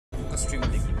ka stream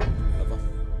dik lava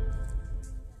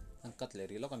an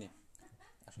cutlery lo kani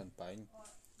asan pain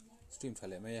stream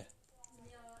thale me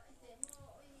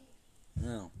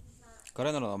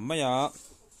karena no maya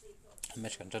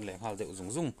match kan chan le hal de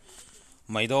uzung zung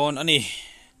maidon ani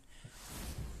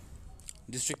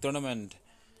district tournament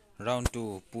round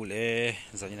 2 pool A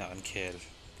zanina an khel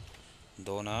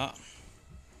dona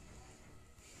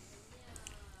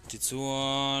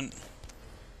tichuan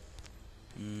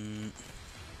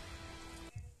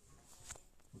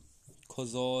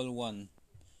Khawzawl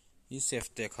 1 is safe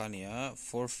tech ania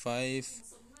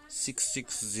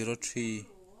 456603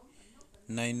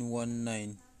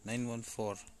 919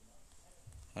 914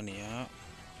 ania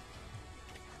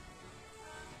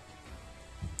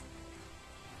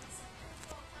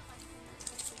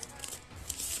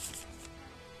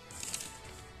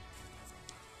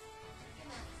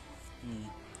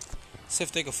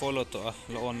safe tech follow to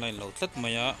lo online lo tlat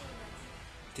maya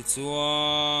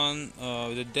tichuan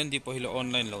den di pohilo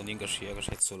online lo ning ka hria ka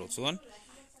hret solo chuan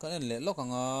kan en le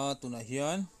lokanga tuna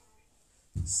hian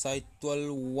Saitual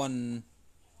 1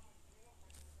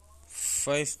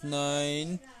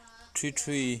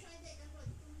 5933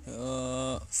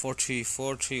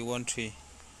 434313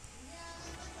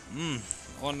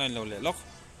 online lo le lok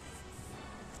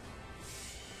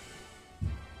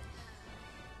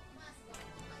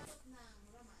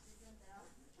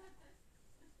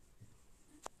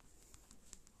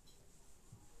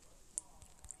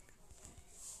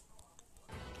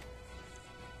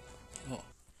oh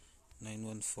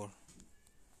 914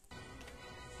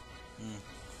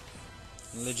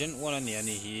 legend 1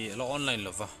 ani hi lo online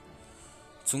lova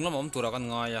chunglam om tura kan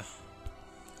nga ya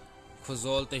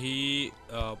Khawzawl te hi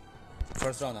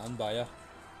first round an ba ya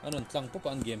anon tlang pop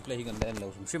an gameplay hi kan len lo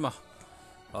shima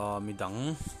midang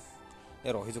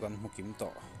ero hi chu kan mukim to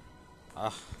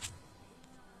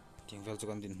tingvel chu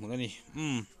kan din hunani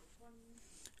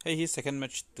hei hi second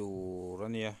match tu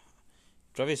rania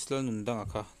Travis lo nundanga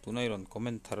kha tunai ron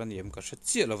comment tharani em ka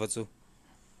hretchi lova chu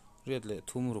riat le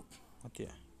thumruk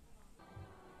atia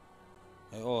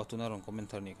tuna ron comment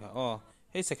tharni kha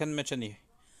hei second match ani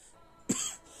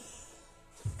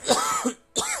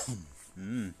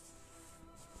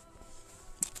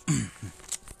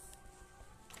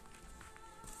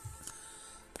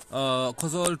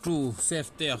Khawzawl 2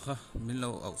 safe te kha minlo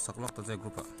au saklok ta je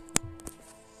group a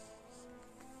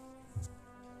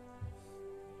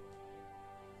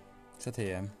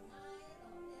chatheyam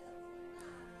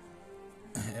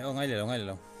ngai le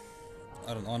lo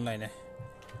aron online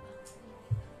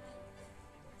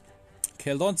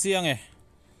khel don chiang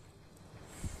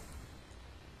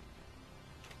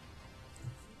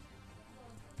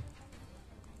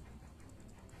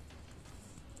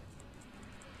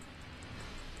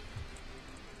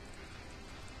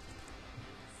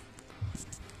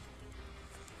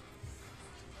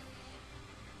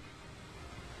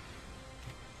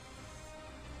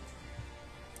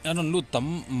anon lut tam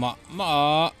ma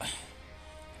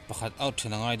pakhat out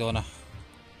thina ngai dona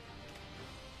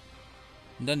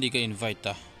dan di ka invite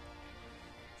ta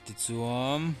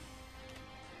tichuam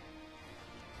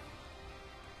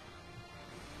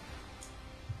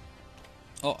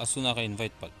asuna ka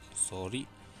invite pat sorry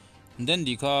dan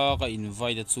di ka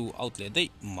invite chu out le dei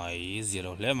mai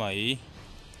zero le mai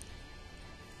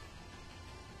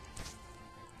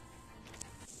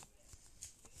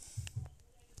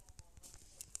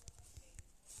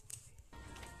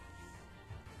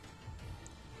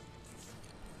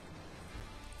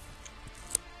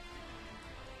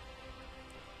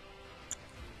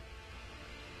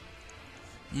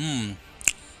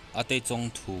ate chong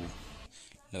thu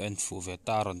lo en fu ve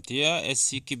taron tia SC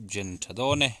kip gen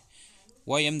thadone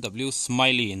YMW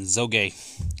smiley in zoge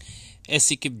SC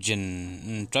kip gen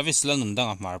Travis lan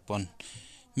undang marpon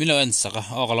milo en saka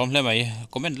kalom le mai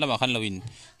comment lama khan lowin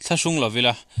thashung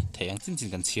lovila theyang chin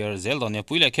kan share zel don ya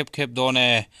puila khep done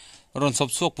ron sop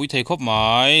sok pui thei khop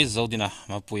mai zodina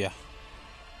ma puya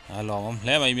alom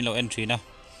le mai milo entry na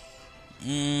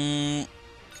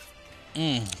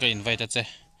ka invite che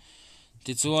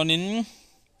ti chuanin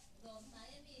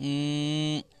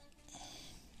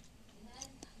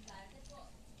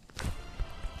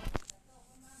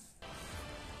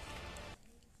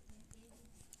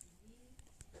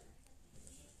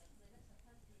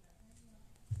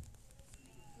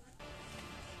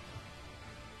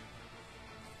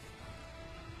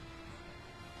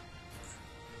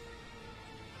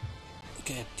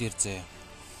ke tirche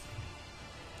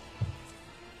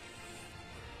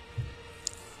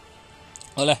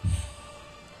ole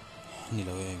ni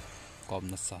lo kom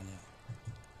na sa ne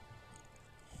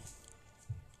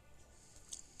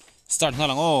start na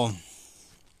lang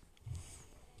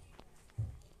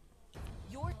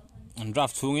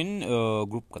draft chungin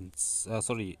group kan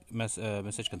sorry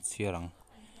message kan share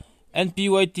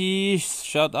NPYT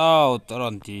shout out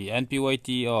aronti NPYT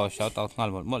shout out ngal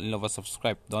mol lova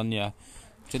subscribe don ya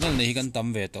channel nei kan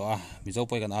tam ve to mizo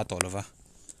poi kan ato lova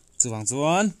chuwang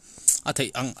chuan thei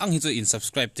ang hi chu in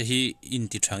subscribe te hi in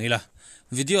ti thangila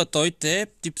video toy te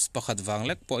tips pakhat wang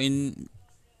lek po in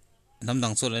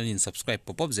namdang chol in subscribe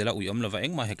pop zela ui lova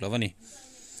engma hek lova ni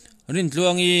rin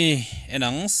tluangi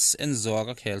enangs enzo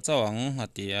ka khel chawang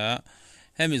atia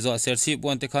hemi zo sersi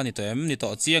bon te khani to em ni to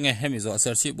chiange hemi zo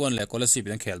sersi bon le kolasi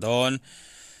bin khel don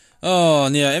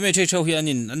nia MH chau hi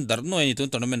anin an dar noi ni tun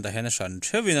tournament da hena shan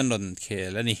thevin an ron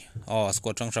khel ani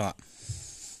score chang changa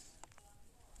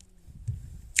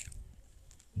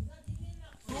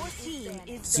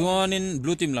chuanin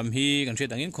blue team lam hi kan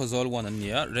thret angin Khawzawl one an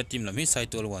nia red team lam hi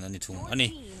Saitual one ani thung ani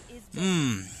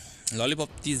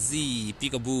lollipop TZ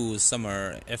peekaboo summer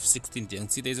F16 tiang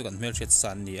chi dei zo kan mel thret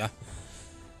san nia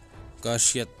ka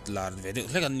shiat lar ve de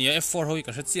lekan nia F4 hoi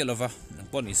ka hretsi lova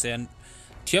pon i sen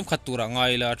thiam khatura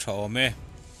ngai la thawme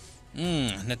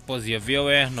net pozia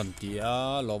viewe non tia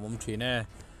lomom thine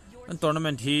an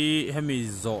tournament hi hemi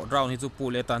zo round hi chu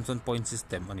pool e tan chon point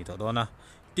system ani to dona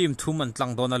team thum an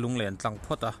tlang dona lunglen tlang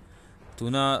phota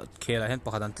tuna khela hen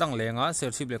pakhat an tlang lenga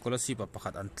sership le kolasi pa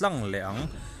pakhat an tlang leang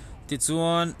ti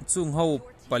chuan chung ho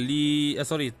pali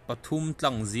sorry pathum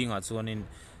tlang zinga chuanin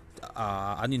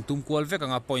anin tumkwal vek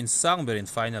anga point sang berin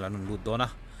final anun lut dona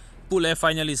pool A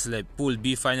finalist le pool B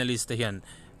finalist te hian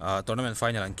tournament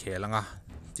final an khelanga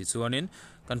ti chuanin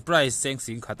kan prize cheng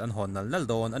sing khat an hon nal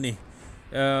don ani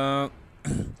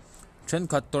chen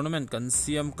khat tournament kan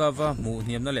siam cover mu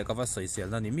niam na le cover soisel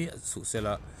na ni mi su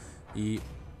sela I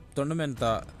tournament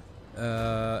ta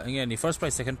enge ni first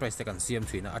prize second prize te kan siam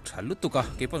thina a thalu tuka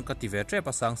kepon ka ti ve tre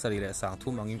pa sang sari le sang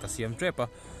thum angin ka siam tre pa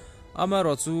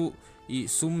amaro chu I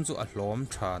sum chu a hlom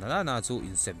thana na chu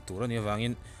in sem tur ani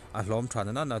wangin a hlom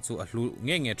thana na chu a hlu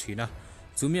nge thina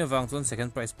chumi awang chon second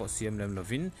prize po siam lem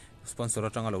lovin sponsor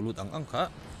atanga lo lut ang kha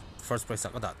first prize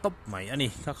ka da top mai ani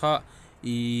kha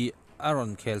I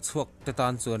aron khel chuak te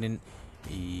tan chuanin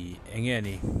I enge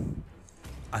ni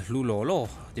a hlu lo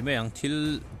ti me ang thil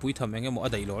pui tham enge mo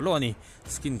adai lo ani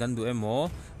skin kan du emo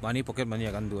mani pocket money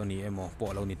kan du ani emo po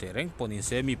lo ni te reng pon in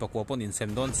se mi pakwa pon in sem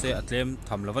don se atlem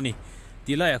tham lovani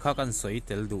tilai kha kan soi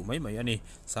tel du mai ani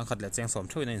sangkhat le cheng som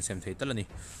thoina in sem thei talani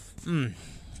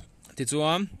ti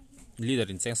chuam leader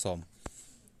in cheng som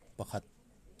pakhat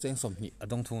cheng som ni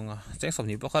adong thunga cheng som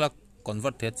ni pakhala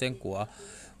convert the cheng kwa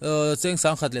cheng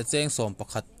sangkhat le cheng som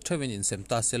pakhat thewin in sem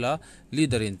ta sela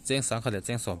leader in cheng sangkhat le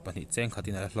cheng som pani cheng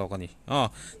khatin ala hlok ani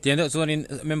tian de chuanin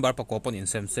member pakwa pon in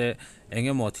sem se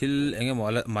engemo thil engemo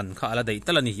man kha ala dei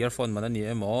talani earphone man ani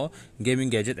emo gaming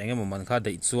gadget engemo man kha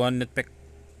dei chuan net pack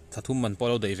thathum man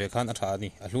polo dei ve khan atha ni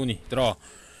a hluni tro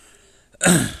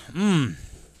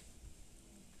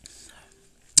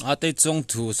ate chong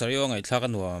thu sario ngai thla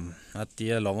kan nuam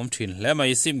atia lomom thin le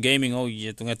mai sim gaming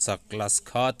ye tunga chak class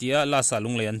kha tia la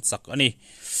salung le an chak ani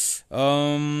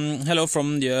hello from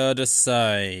the other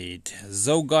side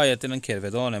zo guy aten an khelve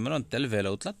don man tel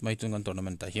velo tlat mai tungan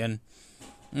tournament ta hian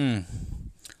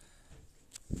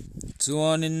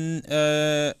chuanin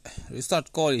restart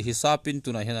call hisapin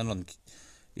tuna hian anon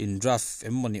in draft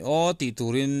emoni ti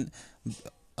turin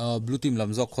blue team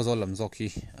lamzok Khawzawl lamzok hi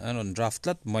anon draft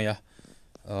lat maya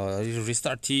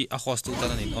restart thi a host tu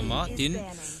tan in oma tin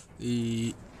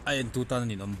I en tu tan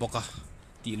in boka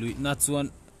ti lui na chuan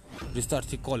restart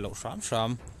thi call lo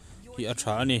sham hi a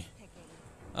tha ani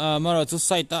mara chu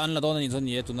site ta an la don ani zon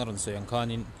ye tu na ron soyang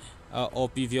khanin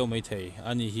op view mai thei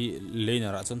ani hi leina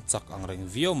ra chon chak ang reng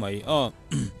view mai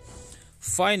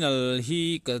final hi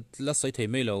ka la soi thei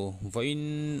mai lo voin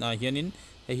hianin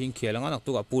he hin khelanga nak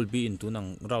tu pool B in tu nang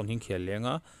round hin khel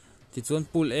lenga ti chuan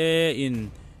pool A in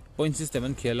point system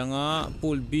an khelanga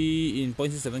pool B in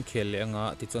point system an khel lenga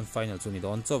ti chuan final chu ni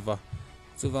don chowa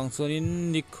chuwang chuanin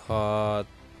ni khat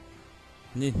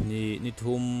ni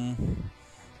thum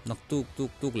nak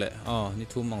tuk le ni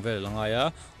thum mang vel langa ya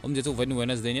je chu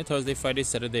Wednesday ni Thursday Friday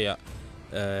Saturday ya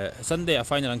Sunday a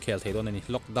final an khel thei don ani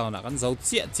lockdown a kan zo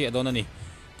chia don ani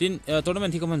tin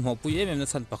tournament hi kaman ho pui em na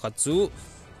chan pakhat chu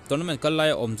tournament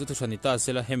kalai om chu thani ta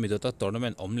sela hemi do ta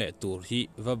tournament Omlet tur hi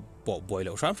va bo boy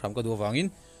lo sham ka do wangin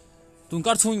tun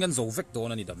kar chung kan zo vek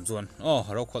don ani dam chuan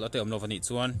ro khol ate omlo vani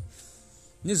chuan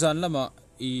ni zan lama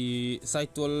I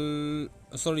Saitual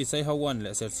sorry sai ha one le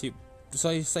sership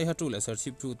sai ha tu le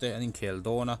sership tu te anin khel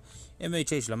dona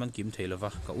MH laman kim theilova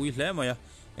ka ui hle maya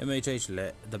MH le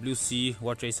WC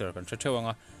war tracer kan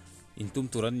thewanga in tum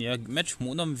turan nia match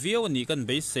munam view ni kan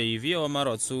base sei view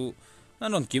amaro chu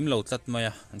anon kim lo tlat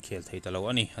maya an khel thei talo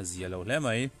ani hazia lo hle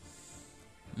mai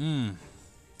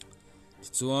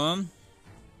chuan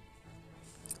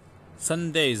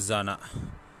Sunday zana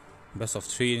best of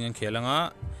 3 ngan khelanga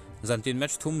zantin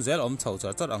match thum zel om chho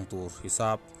char char ang tur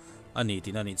hisap ani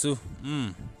tin ani chu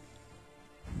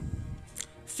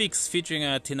fix featuring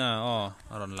a thina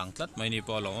aron lang tlat mai ni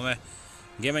polo me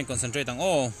game and concentrate ang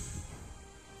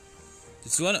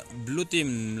chuan blue team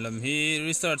lam hi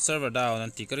restart server down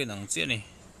an tikarin ang chi ni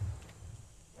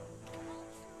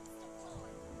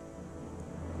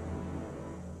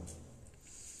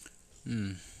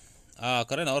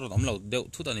karen aron omlo deuh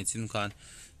thut ani chin khan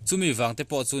chumi wangte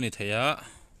po chu ni theya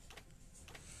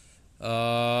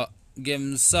game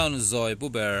sound zoi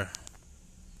buber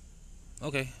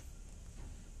okay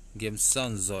game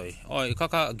sound zoi oi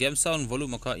kaka game sound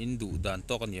volume ka indu dan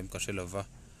to kan yem ka shelova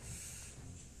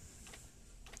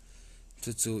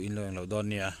chu in lo don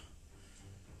nia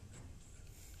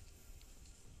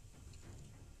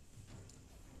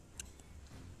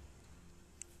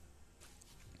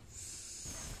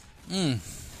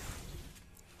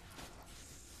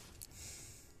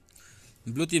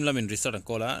blue team lamin restart an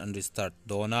kola and restart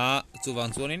dona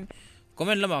chuwang chuanin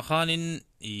comment lama khanin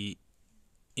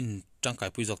in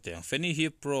tangkai puizok te feni hi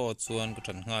pro chuan ka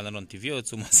than nga lanon tv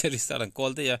chuma se restart an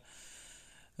call te ya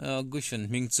gushan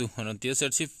mingchu anon tia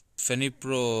search feni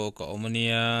pro ka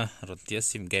omania rotia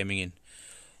sim gaming in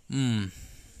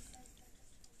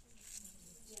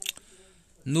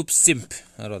noob simp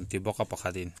aron ti boka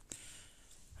pakhatin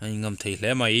ai ngam thei hle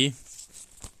mai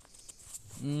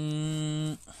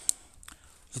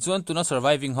chuan tuna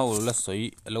surviving hole la soi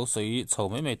lo soi chho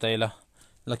mai taila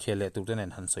la khele tu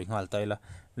ten han soi ngal taila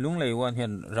lunglei wan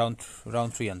hian round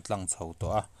 3 an tlang chho to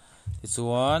a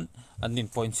chuan anin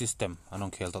point system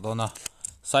anong khel to dona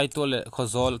Saitual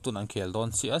Khawzawl tun an khel don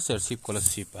si a sership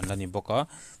scholarship an lani boka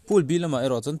pool bilama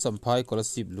ero chan champhai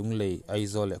scholarship lunglei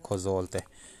aizole Khawzawl te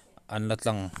an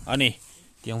latlang ani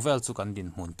tiangvel chu kan din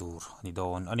mun tur ni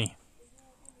don ani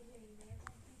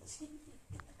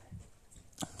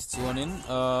chuanin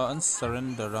an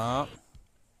surrender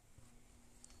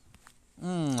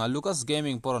Lucas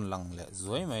gaming poron lang le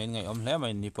zoi mai ngai om hle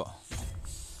mai ni po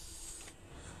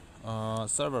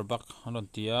server back anon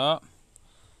tia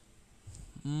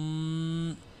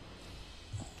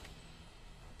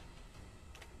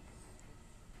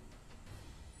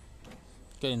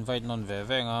ke invite non ve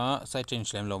venga site change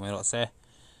lem lo mero se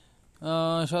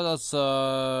shout out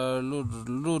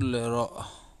lud le ro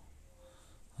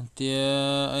tia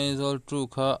aizol tru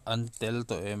kha an tel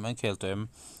to em an khel to em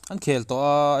an khel to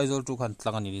aizol tru khan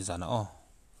tlang ani ni zana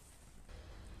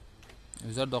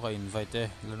user do ka invite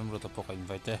le number to po ka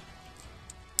invite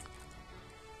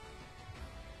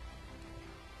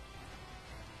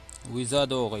wizard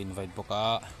do ka invite boka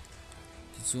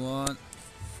chuan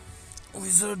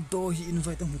wizard do hi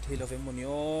invite mu thela ve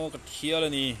monio ka thial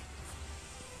ani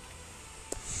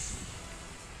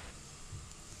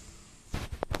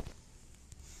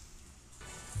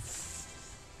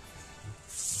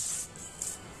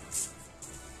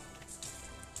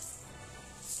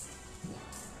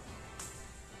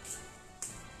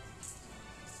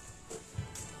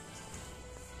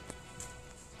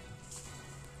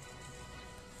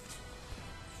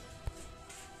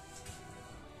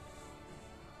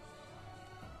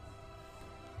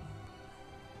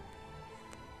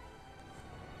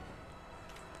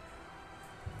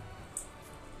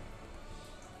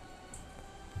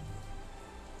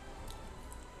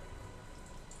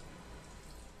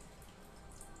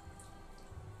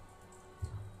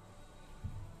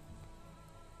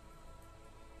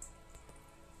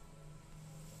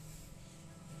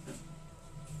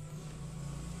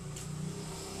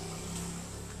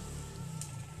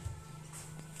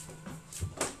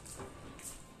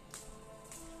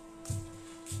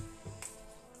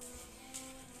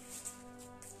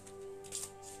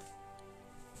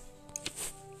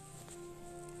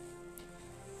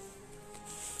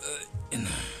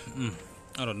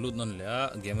aron lut non le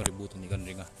game reboot ni kan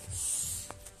ringa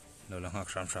lo lang hak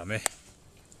sham shame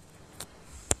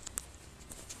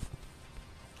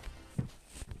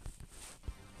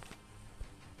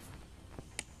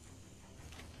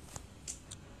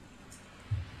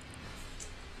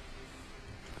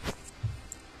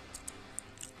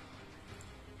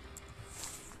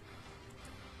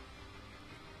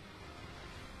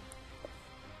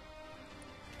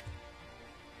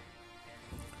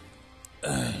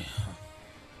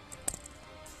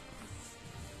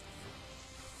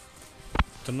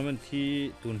tournament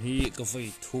hi tun hi ka vai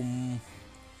thum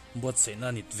bot se na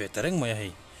nit vetereng mai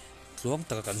hai tlong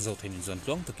taka kan zo thein zon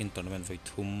tlong takin tournament vai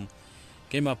thum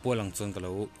kema polang chon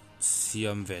kalo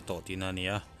siam ve to tina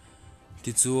nia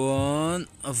ti chuan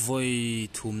a voi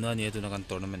thum na ni tu na kan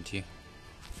tournament hi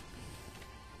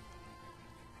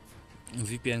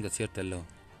VPN ka chiar tel lo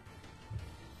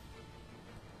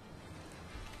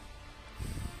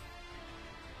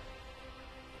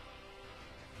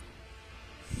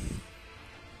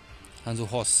han zo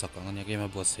host sak ang nya game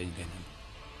boss sein ken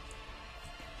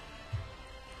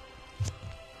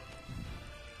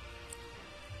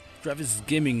Travis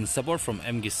Gaming support from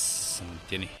MGIS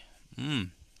tiani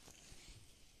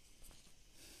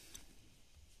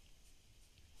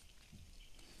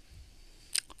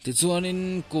ti chuan in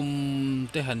kum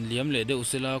te han liam le de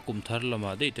usela kum thar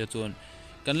lama de te chuan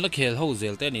kan la khel ho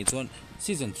zel te ni chuan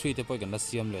season 3 te poi kan la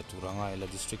siam le turanga ila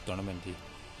district tournament hi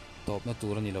top na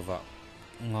tur ani lova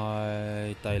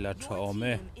ngai taila tha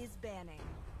ome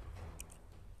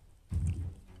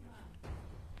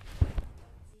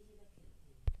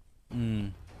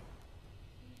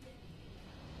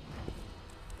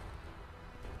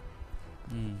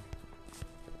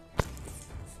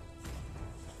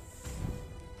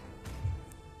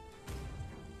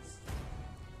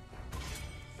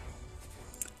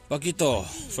Pakito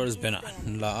first bena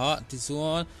la ti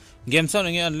chuan game sound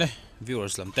nge an le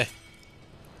viewers lamte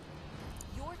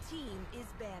Your team is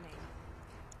banning.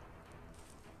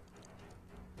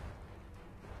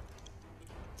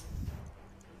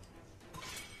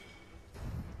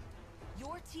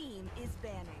 Your team is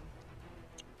banning.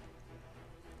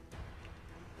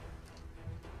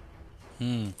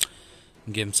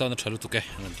 game sound thalu tu ke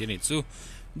an ti ni chu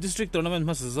district tournament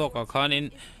ma zo ka khan in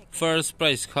first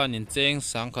prize khan in cheng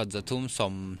sangkha jathum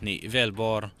som ni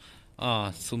velbor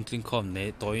sumtling khom ne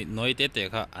toy noi te te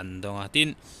kha andonga tin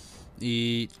I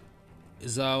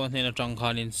zawa hena tang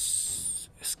khan in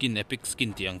skin epic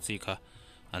skin tiang chi kha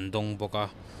andong boka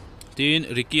tin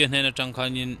Ricky hena tang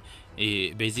khan in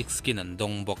basic skin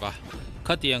andong boka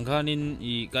khatiang khan in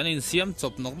kanin siam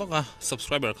chop nok noka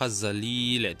subscriber kha zali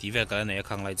le ti ve ka ne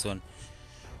khang lai chon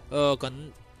kan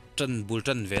tan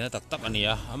bultan ve na tak tak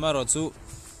ania amaro chu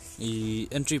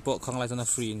entry po khang lai chona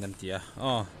free ngan tia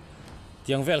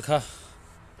tiang vel kha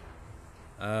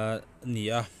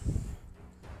nia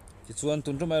ti chuan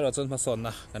tun rumai ro chon ma son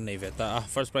na kan nei ve ta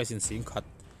first prize in sing khat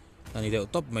ani deu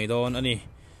top mai don ani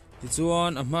ti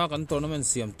chuan ama kan tournament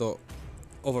siam to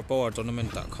overpower tournament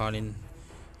ta khanin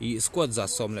squad za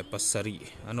som le pasari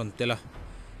anon tela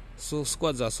so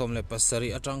squad za som le pasari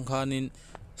atang khanin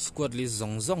squad li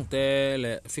zong zong te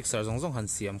le fixer zong zong han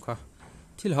siam kha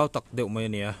thil hau tak deuh mai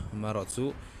ania maro chu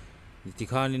ti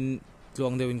khanin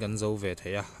tluang deuin kan zo ve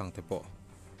theya hang te po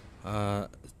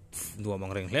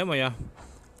nuamang reng hle maya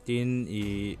tin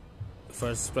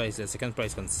first prize and second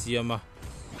prize kan siama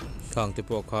khang te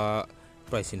po kha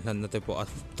prize in han na te po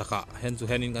taka hen chu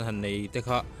henin kan han nei te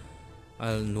kha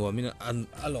al nuamin an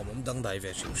alom dang dai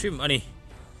ve shim ani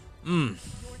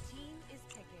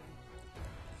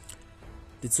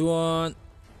ti chuan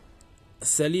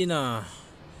Selina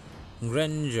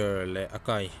Granger le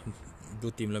akai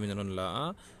blue team lamin anon la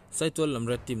Saitual lam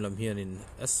red team lam hianin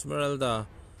Esmeralda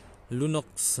Lunox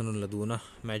anon la duna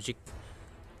Magic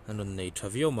anon nei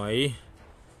thavio mai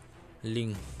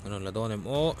Ling anon la donem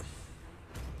o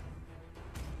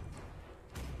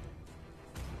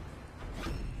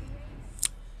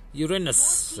Uranus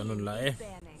anon la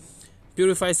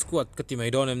Purify squad kati mai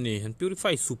donem ni han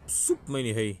purify sup mai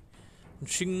ni hei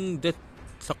ching det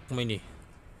thak mai ni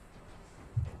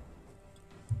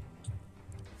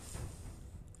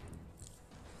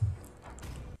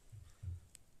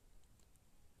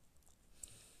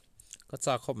ก็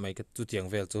จ้าครบไหมก็จุดเตียง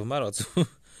เวลจูมาหรอจู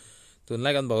ตุนไล่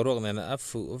กันบ่รวกเนี่ยนะ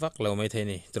ฟูวักเราไม่เท่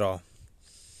นี่ตรอ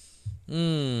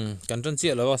กันจนเจี๊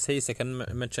ยแล้วว่าใช้ second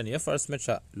match นี่ first match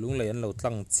อะลุงเลยอันเรา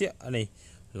ตั้งเจี๊ยอันนี้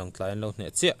หลังตายอันเราเนี่ย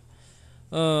เจี๊ย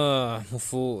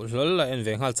ฟูหล่อละเอ็นเว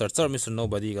งฮัลจอร์มิส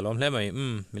nobody ก็ล้อมเล่ไหม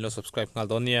มีเรา subscribe กัน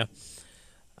ตอนนี้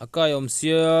อากาศอมเสี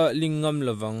ยลิงงำร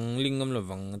ะวั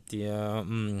งเตีย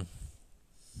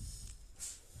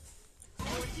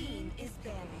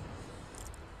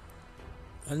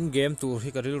อันเกมตัว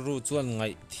ที่กระดิรู้ชวนไง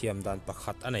เทียมดันประ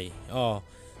คัดอันไหน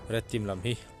เรดทีมลำ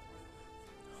ฮี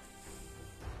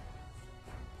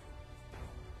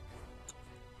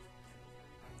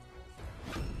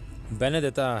เบเนเด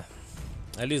ต้า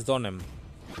อลิสดอนเนม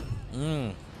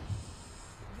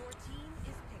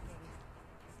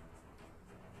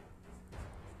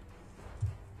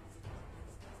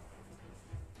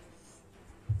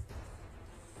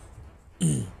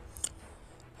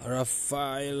ราฟา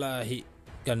เอลาฮิ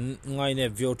กันง่ายเนี่ย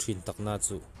วิวทินตักน่า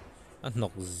จูอันน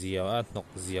กเสี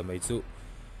ยไม่จู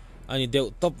อันนี้เดี๋ยว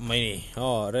ท็อปไหมนี่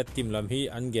เรดทีมลำฮี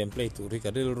อันเกมเพลย์ตัวที่กร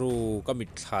ะดิรู้ก็มี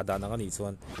ขาดานักนี่ส่ว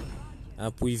น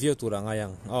pui view tu ranga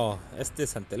yang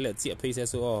estes han tele chi phaise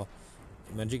su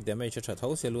magic damage cha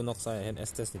thau se lu nok sa hen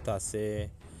estes ni ta se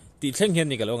ti thleng hian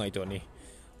ni ka lo ngai to ni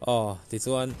ti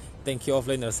chuan thank you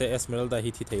offlaner se esmeralda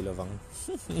hi thi thei lawang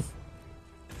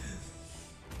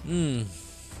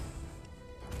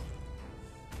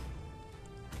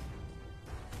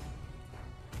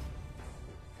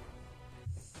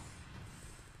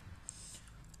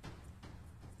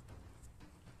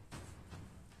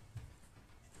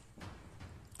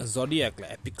Zodiac la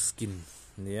epic skin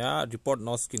ya report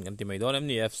no skin kan ti mai don em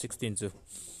ni F16 chu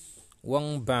wang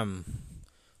bam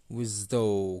wisdo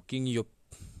king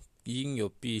yo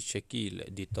pi sheki le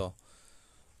dito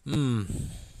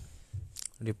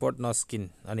report no skin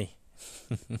ani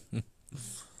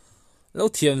lo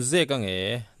thiam ze ka nge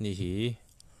ni hi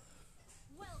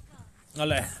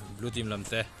ale blue team lam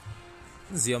te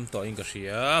ziam to in ka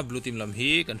ria blue team lam hi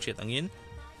kan chet angin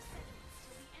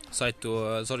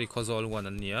Saitual sorry Khawzawl one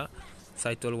ania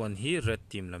Saitual one hi red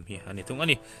team lam hi ani tung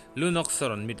ani Lunox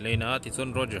saron mid lane a ti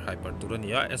chon Roger hyper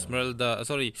turania Esmeralda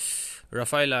sorry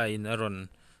Rafaela in aron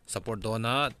support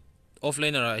dona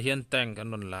offlaner a hian tank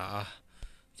anon la a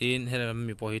tin helam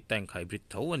mi po hi tank hybrid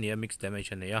tho ania mix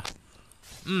damage ania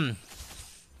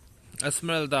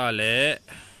Esmeralda le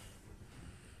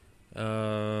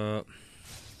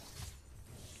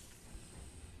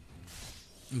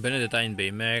Benedetta in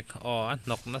BangBang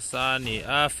nok na sa ni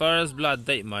first blood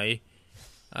dai mai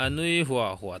nui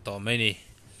hua to mai ni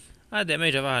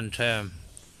damage ava han them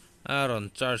ron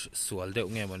charge sual deuh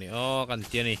nge mani kan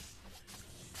tia ni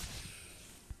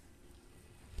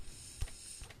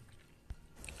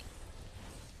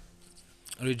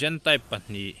regen type pat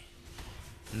ni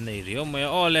nei rio mai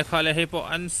le kha le he po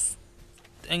an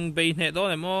eng bei ne do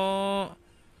ne mo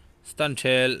stun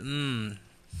shell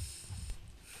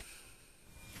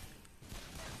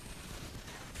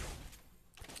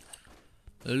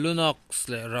Lunox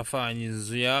le Rafa ni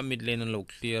zuya mid lane lo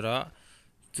cleara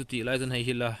chuti lai zan hei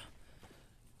hila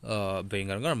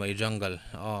bengar ngar mai jungle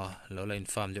lo line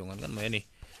farm deu ngan mai ni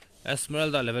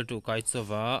Esmeralda level 2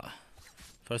 kaitsova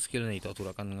first skill nei to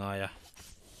tura kan nga ya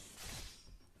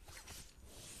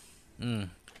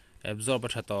absorb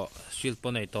thato shield po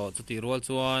nei to chuti roll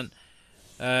chuan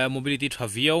mobility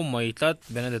thavio mai tat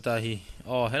Benedetta hi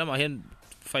helama hian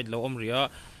fight lo om ria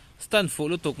stun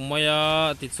full tuk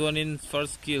maya ti chuanin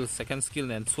first skill second skill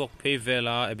nen chuak phei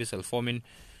vela abyssal formin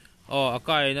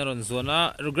akai na ron zona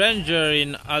granger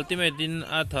in ultimate in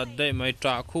athat dai mai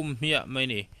tra khum hia mai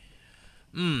ni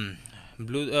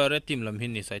blue red team lam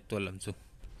hin ni Saitual lam chu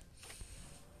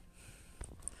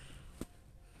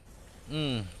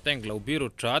tank low biru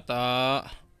trata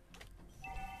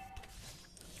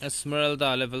Esmeralda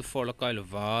level 4 la kai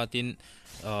lova tin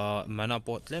mana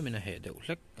pot le mina he deuh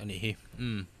hlek ani hi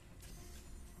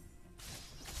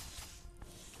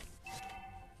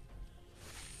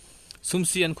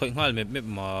sumsi an khoi ngal mep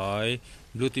mai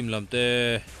blue team lamte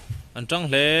an tang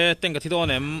hle teng ka thi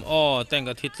don em teng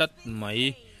ka thi tlat mai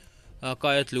ka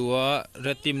etlua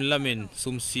red team lamin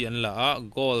sumsi an la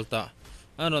goal ta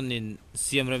anon in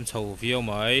siam rem chho vio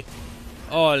mai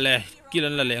le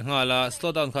kilan la le ngala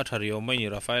slow down kha thario mai ni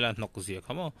Rafaela nok zia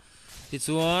khamo ti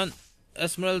chuan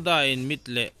Esmeralda in mid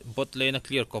le bot lane a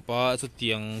clear kopa chu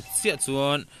tiang sia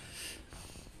chuan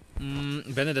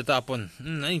Benedetta pon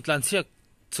ani tlan siak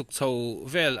chuk chho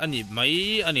vel ani mai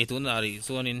ani tunari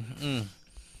chuanin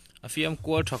afiam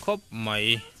kwal thakop mai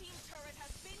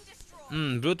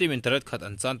blue team internet khat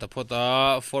an chan ta phota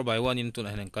 4/1 in tun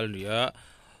hanen kalria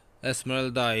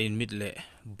Esmeralda in mid le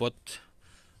bot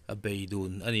a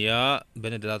beidun ania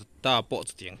Benedetta po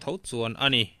tiang thau chuan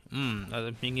ani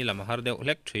mingi lam har deuh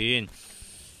hlek thin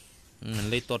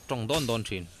leitor tong don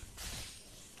thin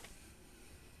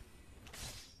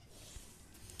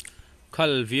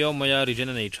khal vio maya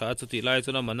region nei tha chuti lai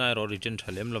chuna mana ro region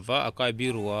thalem lova akai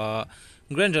birua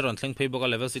granger on thleng phei boka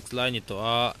level 6 line ni to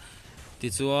a ti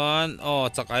chuan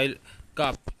chakai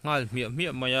kap ngal mi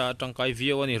maya tangkai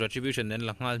vio ani retribution nen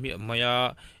la ngal mi maya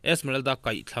Esmeralda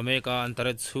kai thlame ka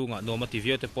antaret chunga noma ti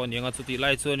vio te pon yanga chuti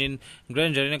lai chuanin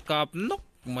granger ne kap nok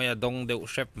maya dong deuh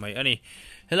shep mai ani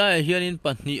helai hianin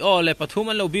pahni le pathum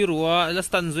an lo birua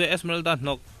lastan zue Esmeralda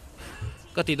nok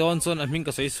kati don chon a ming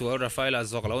ka sei sual Rafaela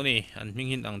zok lo ni an ming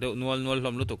hin ang deuh nual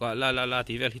hlom lu tuka la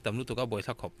ti vel hitam lu tuka boi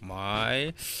thla khop mai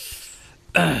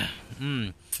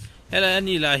hela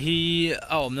ani la hi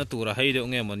a omna tura hei deuh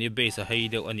nge moni base hei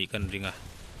deuh ani kan ringa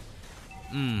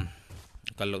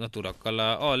kallo na tura kala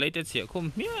later chia khum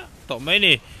mia to mai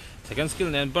ni second skill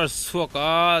nen burst suaka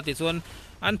ti chuan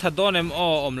an thadon em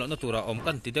omlo na tura om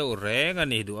kan ti deuh reng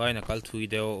ani du ai na kal thui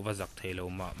deuh wazak thailo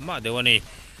ma deuh ani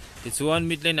ti chuan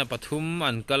mid lane a pathum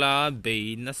an kala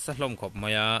bei na sa hlom khop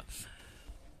maya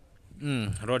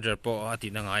Roger po ati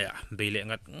na nga ya beile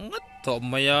ngat to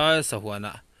maya sa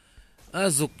huana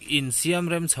azuk in siam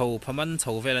rem chho phaman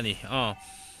chho velani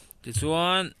ti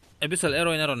chuan episode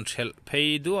eroin aron thel phei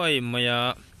duai maya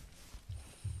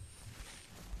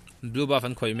blue buff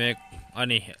an khoi mek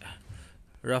ani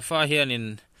rafa hian in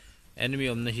enemy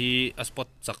omna hi a spot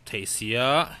chak thei sia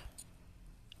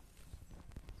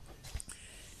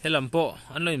helampo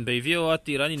anloin bei view a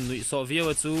tiran in nui so view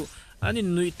chu anin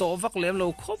nui to vak lem lo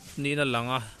khop ni na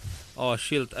langa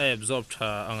shield a absorb tha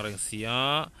angreng sia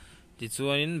ti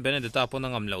chuanin benedetta pon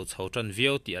angam lo chho tran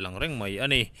view ti alang reng mai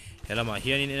ani helama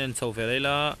hianin en chho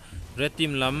velela red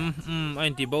team lam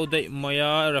anti bodai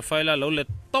maya rafaela lo let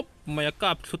top maya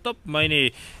kap thu top mai ni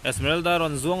esmeralda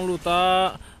ron zuang luta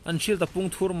an shield ta pung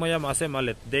thur maya ma se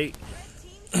malet dei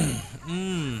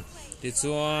ti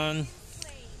chuan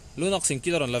Lunox in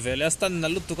kiloron level stan na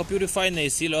lutu ka purify nei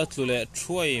silo tlule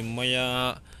throi maya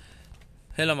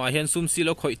helama hian sum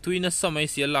silo khoi tuina samai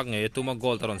sia lak nge tuma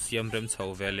gold taron siam rem chho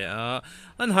vele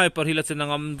an hyper hila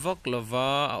chenangam vak lova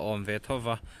a om ve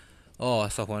thova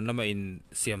sa hon lama in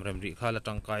siam rem ri khala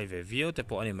tangkai ve view te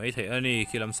po ani mai thei ani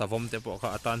khilam savom te po kha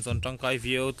atan chon tangkai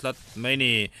view tlat mai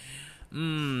ni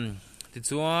ti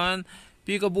chuan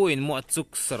pikabu in mo chuk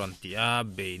saron tia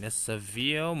be na sa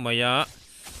view maya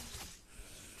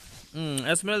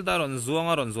Esmeralda ron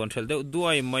zuanga ron zuan thel deuh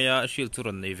duai maya shield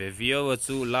churon nei ve view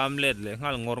chu lamlet le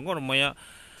ngal ngor maya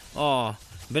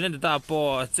benedetta po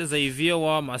che zai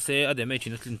viewa ma se ademe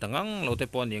chin tlin tangang lote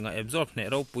po ninga absorb ne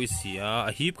ro puisia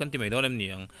a heap kan ti mai donem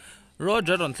niang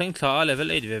Roger ron thleng thla level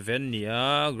 8 ve ven nia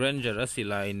Granger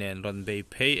asilai nen ron bei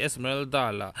pay Esmeralda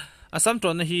la asam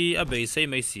tron hi a bei sei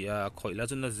mai sia khoila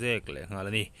chun na zek le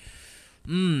ngalani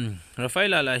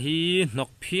Rafaela la hi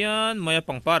nok phian maya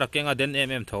pangpara kenga den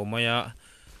tho maya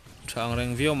thang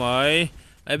reng view mai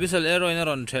abyssal heroin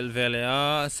ron thel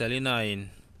velea selina in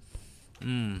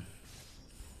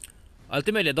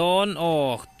ultimate don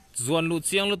zuan lu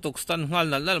chiang lu tuk stan ngal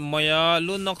nal maya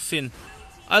lu noxin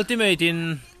ultimate in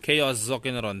chaos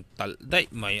zokin ron tal dai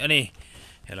mai ani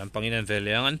helam pangin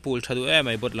veleang an pool thadu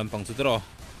mai bot lampang chu dro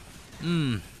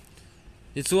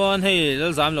ti chuan hei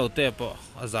lal zam lo te po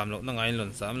azam lo na ngai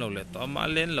lon zam lo le to ma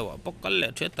len lo pokal le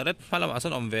the taret phalam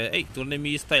ason om ve ei turne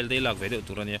mi style dei lak ve de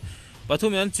turania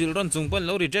pathum yan children chungpan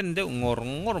lo regen de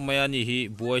ngor maya ni hi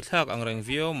buai thak angreng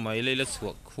view mai leila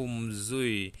chuak khum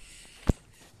zui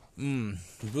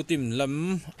blue team lam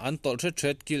an tol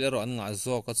thret kill ero an nga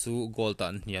zo ka chu goal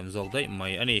tan niam zok dai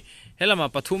mai ani helama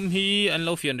pathum hi an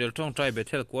lo fian rel tong try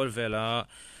bethel kwal vela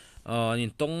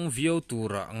nin tong view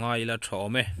tura ngai la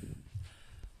thome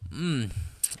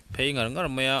phei ngar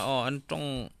maya an tong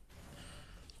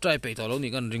try pe to lo ni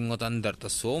kan ring ngot an dar ta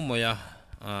so maya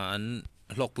an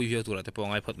lok pui view tura te po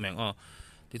ngai phot meng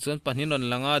ti chuan panin ron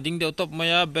langa ding deu top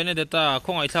maya benedetta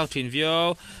khongai thak thin view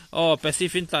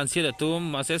pacific tan sia da tum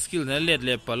ma se skill na let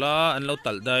le pala an lo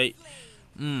tal dai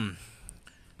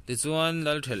ti chuan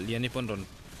lal thel liani pon ron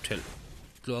thel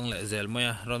tluang le zel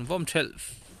maya ron vom thel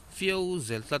view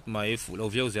zel tlat mai fu lo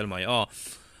view zel mai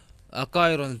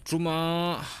akai ron truma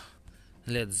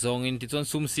let zong in ti chuan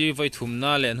sumsi vai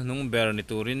thumna le nung ber ni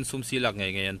turin sumsi lak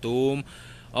ngai an tum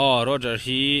Roger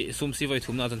hi sumsi vai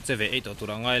thumna tan cheve 8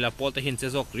 tura ngai la pol ta hin che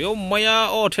zok rio maya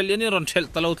theliani ron thel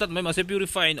talo tlat mai ma se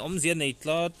purify in om zian nei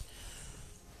tlat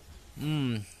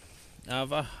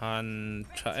ava han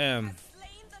tha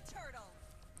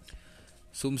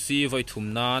sumsi vai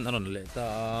thumna anon le ta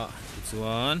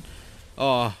chuan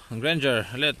Granger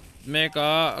let make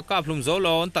a plum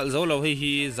zolo tal zolo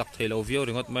hi zak thelo view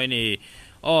ringot mai ni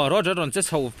Roger ron che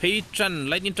chho patron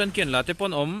lightning tran ken la te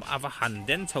pon om ava han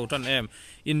den chho tran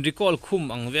in recall khum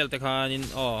ang vel te khan in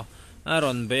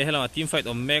aron be hela team fight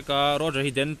om meka Roger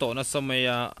hi den to na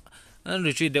samaya an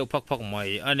retreat deu phak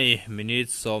mai ani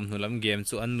minute som nulam game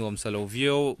chu an nuam salo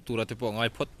view tura te po ngai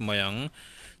phot mayang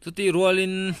chuti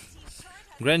rualin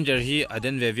Granger hi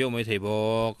aden ve view mai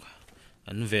theibok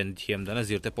an ven thiam dana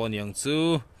zir te pon yang chu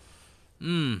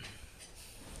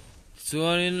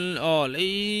chuanin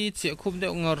lei che khum de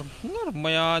ngar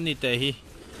maya ni te hi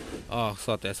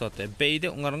sote be de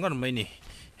ngar mai ni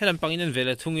helam pangin an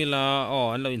vele thungila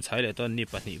an lo in chai le ton ni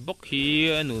pani bok hi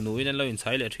anu in an lo in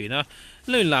chai le thina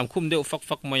lo in lam khum de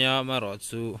fak maya ma ro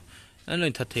chu an lo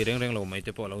in that thei reng lo mai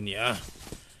te po lo nia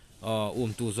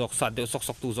tu zok sat de sok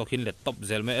tu zok hin le top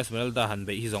zel me esmeralda han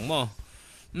be hi zong mo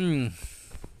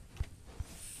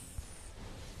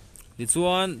ti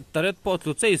chuan taret pot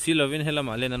lu chei si lovin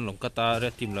helama len an long kata re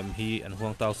tim lam hi an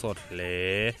huang taw sot le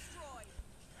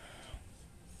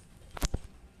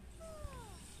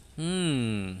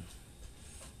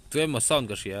tuai mo sound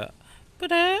ka sia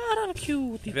but aran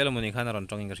cute ti vela moni khana ron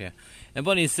tongin ka sia en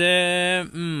boni se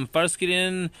first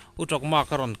screen utok ma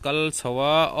karon kal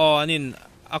chawa o anin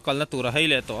akal na tura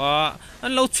haile to a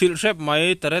an lo chil shep mai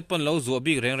taret pon lo zo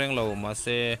big reng lo ma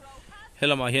se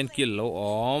helama hian kil lo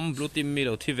om blue team mi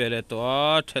lo thi vele to a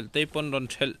thel te pon ron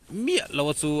thel mi lo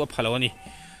chu a phalo ani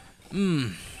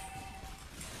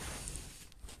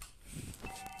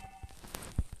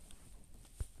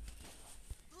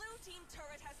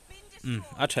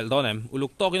a thel don em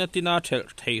uluk tokin atina thel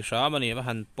thei sha mani ba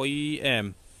han poi em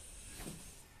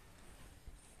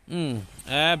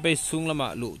be sung lama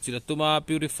lu chila tuma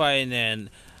purify nen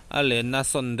ale na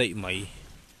son dei mai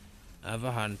ava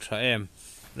han tha em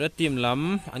red team lam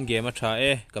an game a tha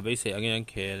e ka be se angin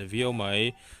khel view mai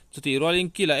chuti rolling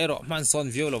kill a ero man son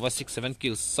view lova 6-7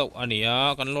 kills so ania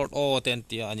kan lord o ten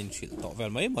tia anin shil to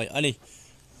vel mai mai ani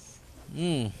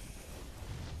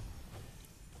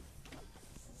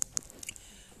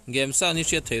game sa ni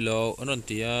sia thelo anon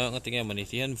tia ngatinga mani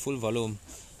tian full volume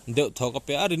deu thok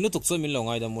pe ari nu tuk so min lo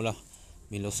ngai da mula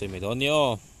min lo se me donio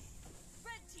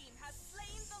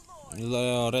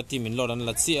red team in lord an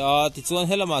lat si a ti chuan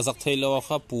helama zak thelo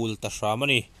kha pool ta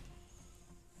shramani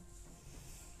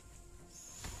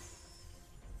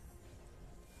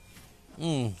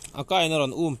akai na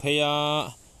ron pheya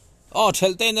o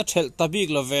thelte na thel tabik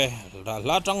love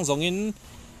la tang zongin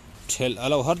thel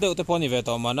alo har deu te poni ve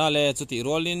to mana le chuti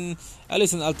rolin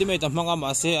alison ultimate manga ma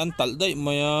se an tal dei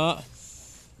maya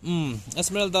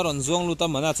Esmeralda ron zuang luta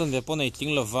mana chan ve ponei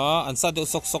tling lova an sa deu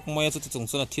sok sok maya chuti chung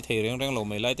chuna thi thei reng lo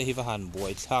mai lai te hi va han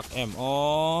buai thak em o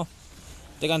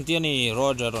te kan tiani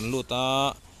roger ron luta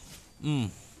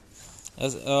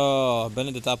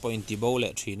benedetta pointi bole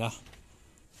thina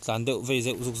tlan deu ve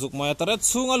ze zuk maya taret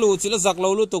chunga lu chila zak lo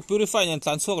lu tuk purify an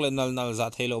tlan chuak le nal za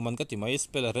thailo man ka ti mai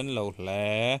spell ren lo hle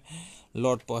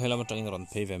lord po helam tang ron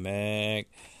phei ve mek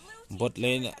bot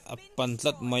lane apan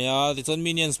tlat maya ti chon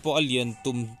minions po alien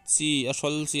tum chi a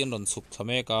shol chi an ron suk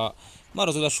thame ka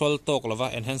maro zula shol tok lova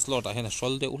enhance lord a hen a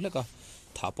shol de uhleka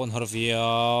thapon har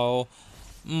viau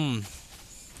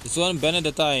ti chon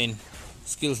benedetta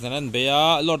skills nan beya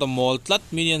lord of mall tlat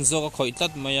minions zo ka khoi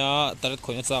tlat maya taret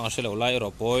khoina chang a shelo lai ro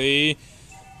poi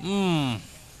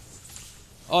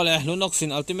ole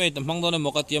lunoxin ultimate mang don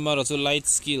mokati ma ro chu light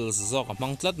skills zo ka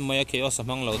mang tlat maya chaos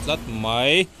mang lo tlat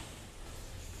mai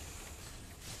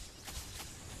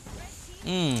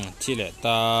chile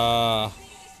ta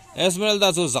Esmeralda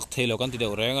chu zak thailo kan ti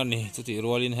deu reng ani chuti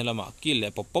rolin helama kill le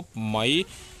pop mai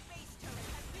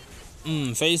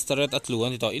face turret atlu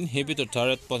ani to inhibitor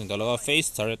turret pon to lo face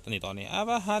turret ani to ni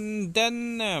ava han den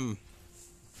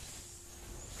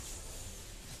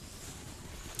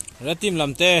red team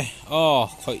lamte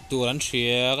khoi turan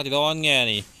thria ka ti don nge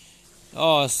ni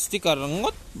sticker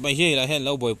ngot mai hi la hen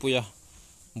lo boy puya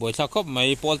boy thla khop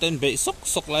mai polten be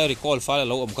sok lai recall file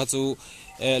lo om kha chu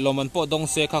loman po dong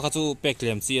se kha chu pek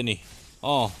lem chi ani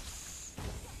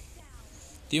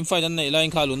team fight an nei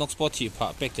line kha lu nok spot thi pha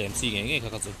pek lem chi nge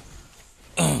kha chu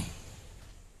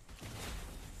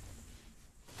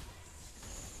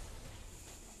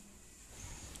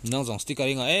nang zong sticker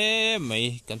inga mai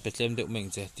kan petlem de meng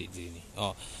che ti di ni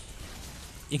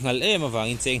ingal ma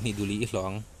wangin cheng ni duli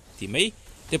hlong ti mai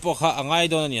te po kha angai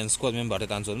don anian squad member te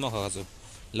tan chon ma kha chu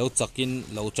lo chakin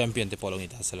lo champion te polong ni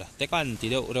ta sala te kan ti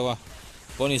deu rewa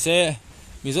poni se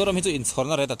mizoram hi chu in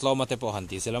chorna re ta tloma te po han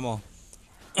ti selamo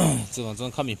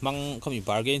chon khami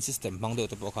bargain system mang deu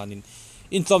te po khanin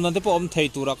in tlom nan te po om thei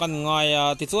tura kan ngaya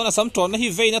ti chona sam tron na hi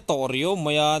veina torio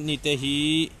maya ni te hi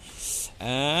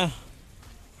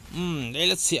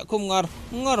ele sia kum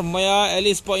ngar maya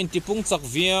alice point ti pung chak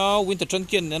via winter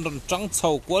champion en ron chang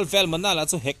chau kwal vel manala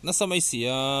chu hek na samai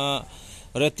sia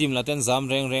red team la ten zam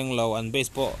reng lo an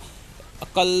base po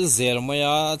akal zel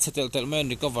maya tel men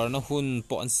recover na hun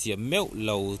po an siam meu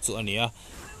lo chu ania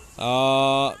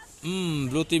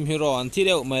blue team hero an thi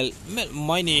deu mel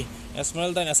mai ni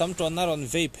Esmeralda na sam tron na ron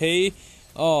ve pay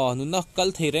nuna kal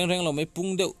thei reng lo mai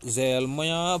pung deu zel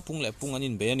maya pung le pung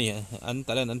anin be ani an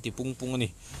talen an ti pung ani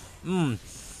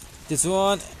ti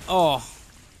chuan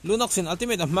lunoxin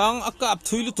ultimate mang akap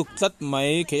thui lu tuk tlat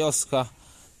mai chaos kha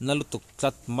na lu tuk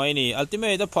tlat mai ni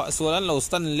ultimate pha sualan lo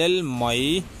stan lel mai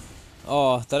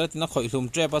taret na khoi hlum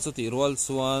trap a chu ti roll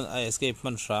chuan I escape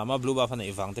man shrama blue buff an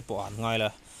iwang te po an ngai la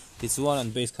ti chuan an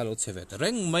base khalo chevet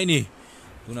reng mai ni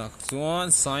tuna chuan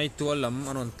Saitual lam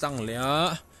anon tlang le a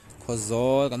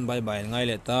Khawzawl kan bye ngai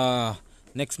le ta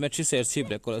next match is ship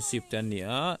le call ship tan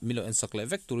nia milo en sakle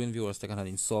vek turin viewers te kan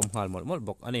hanin som hal mol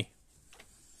bok ani